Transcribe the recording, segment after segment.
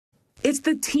It's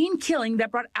the teen killing that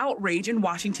brought outrage in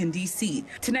Washington, D.C.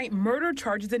 Tonight, murder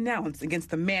charges announced against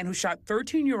the man who shot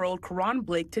 13-year-old Karon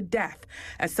Blake to death,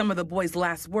 as some of the boy's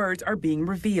last words are being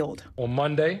revealed. On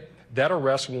Monday, that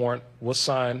arrest warrant was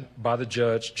signed by the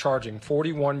judge charging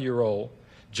 41-year-old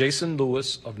Jason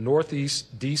Lewis of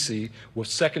Northeast D.C. with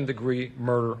second-degree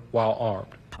murder while armed.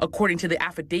 According to the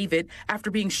affidavit, after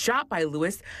being shot by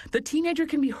Lewis, the teenager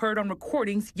can be heard on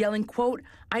recordings yelling, quote,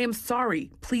 "I am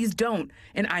sorry, please don't,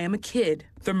 and I am a kid."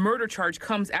 The murder charge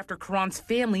comes after Karon's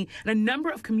family and a number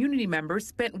of community members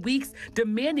spent weeks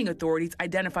demanding authorities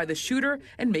identify the shooter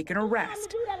and make an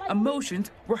arrest. Emotions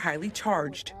were highly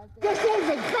charged. This is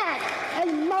in fact a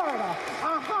murder,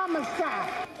 a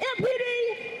homicide.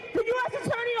 MPD, the U.S.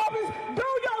 Attorney Office, do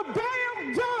your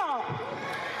damn job.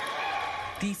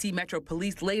 D.C. Metro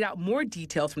Police laid out more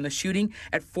details from the shooting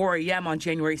at 4 a.m. on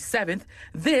January 7th.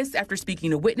 This after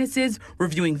speaking to witnesses,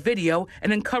 reviewing video,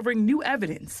 and uncovering new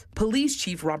evidence. Police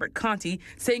Chief Robert Conti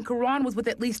saying Karon was with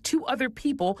at least 2 other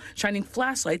people shining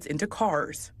flashlights into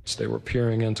cars. They were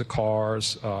peering into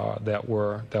cars that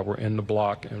were in the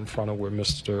block in front of where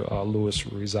Mr.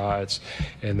 Lewis resides,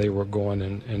 and they were going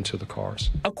into the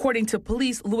cars. According to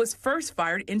police, Lewis first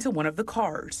fired into one of the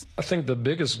cars. I think the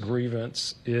biggest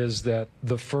grievance is that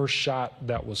the first shot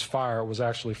that was fired was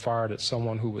actually fired at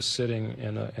someone who was sitting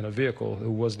in a vehicle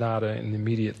who was not an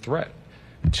immediate threat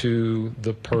to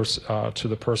the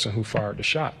person who fired the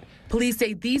shot. Police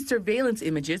say these surveillance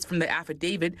images from the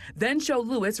affidavit then show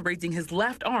Lewis raising his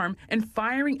left arm and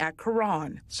firing at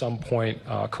Karon. At some point,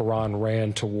 Karon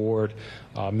ran toward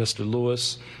Mr.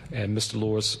 Lewis, and Mr.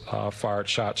 Lewis fired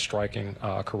shots striking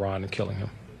Karon and killing him.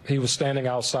 He was standing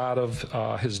outside of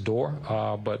his door,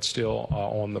 but still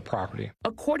on the property.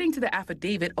 According to the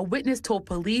affidavit, a witness told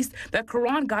police that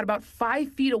Karon got about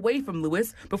 5 feet away from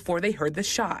Lewis before they heard the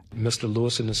shot. Mr.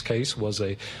 Lewis, in this case, was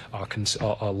a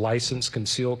licensed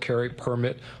concealed carry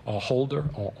permit holder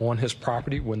on his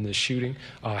property when the shooting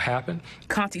happened.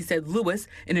 Conti said Lewis,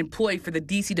 an employee for the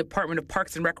D.C. Department of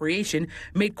Parks and Recreation,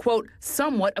 made, quote,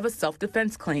 somewhat of a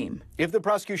self-defense claim. If the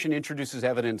prosecution introduces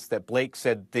evidence that Blake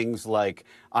said things like,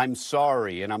 "I'm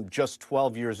sorry and I'm just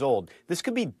 12 years old," this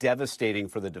could be devastating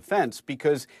for the defense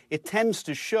because it tends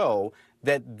to show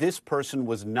that this person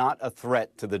was not a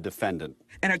threat to the defendant.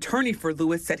 An attorney for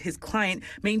Lewis said his client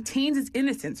maintains his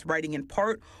innocence, writing in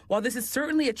part, "While this is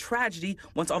certainly a tragedy,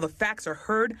 once all the facts are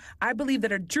heard, I believe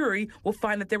that a jury will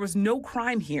find that there was no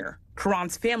crime here."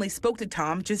 Karon's family spoke to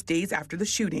Tom just days after the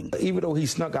shooting. Even though he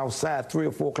snuck outside 3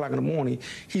 or 4 o'clock in the morning,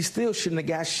 he still shouldn't have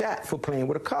got shot for playing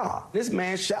with a car. This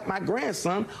man shot my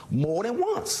grandson more than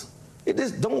once. It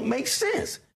just don't make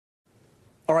sense.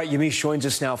 All right, Yamiche joins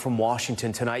us now from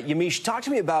Washington tonight. Yamiche, talk to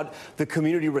me about the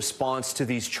community response to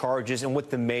these charges and what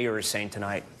the mayor is saying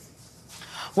tonight.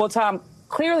 Well, Tom,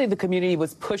 clearly the community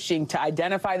was pushing to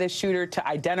identify the shooter, to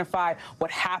identify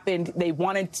what happened. They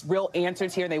wanted real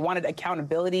answers here. They wanted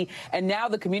accountability. And now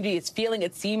the community is feeling,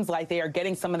 it seems like they are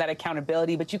getting some of that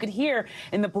accountability. But you could hear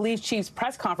in the police chief's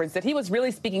press conference that he was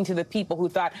really speaking to the people who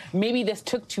thought maybe this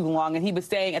took too long. And he was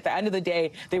saying at the end of the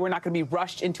day, they were not going to be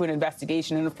rushed into an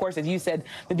investigation. And of course, as you said,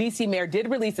 the D.C. mayor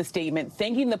did release a statement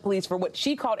thanking the police for what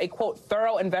she called a, quote,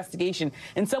 thorough investigation,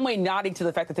 in some way nodding to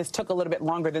the fact that this took a little bit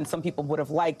longer than some people would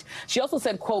have liked. She also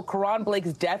said, quote, Karon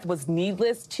Blake's death was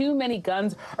needless. Too many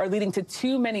guns are leading to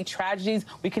too many tragedies.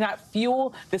 We cannot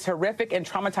fuel this horrific and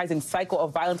traumatizing cycle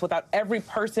of violence without every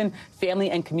person, family,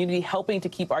 and community helping to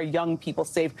keep our young people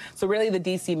safe. So really the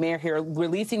D.C. mayor here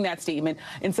releasing that statement,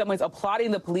 in some ways applauding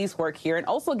the police work here and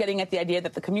also getting at the idea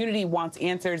that the community wants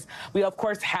answers. We, of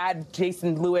course, had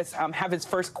Jason Lewis have his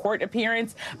first court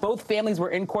appearance. Both families were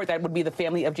in court. That would be the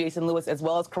family of Jason Lewis as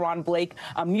well as Karon Blake.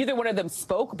 Neither one of them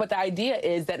spoke, but the idea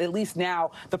is that at least now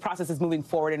the process is moving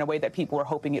forward in a way that people were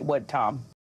hoping it would, Tom.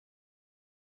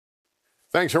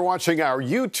 Thanks for watching our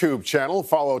YouTube channel.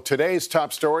 Follow today's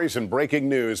top stories and breaking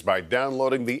news by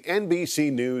downloading the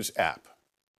NBC News app.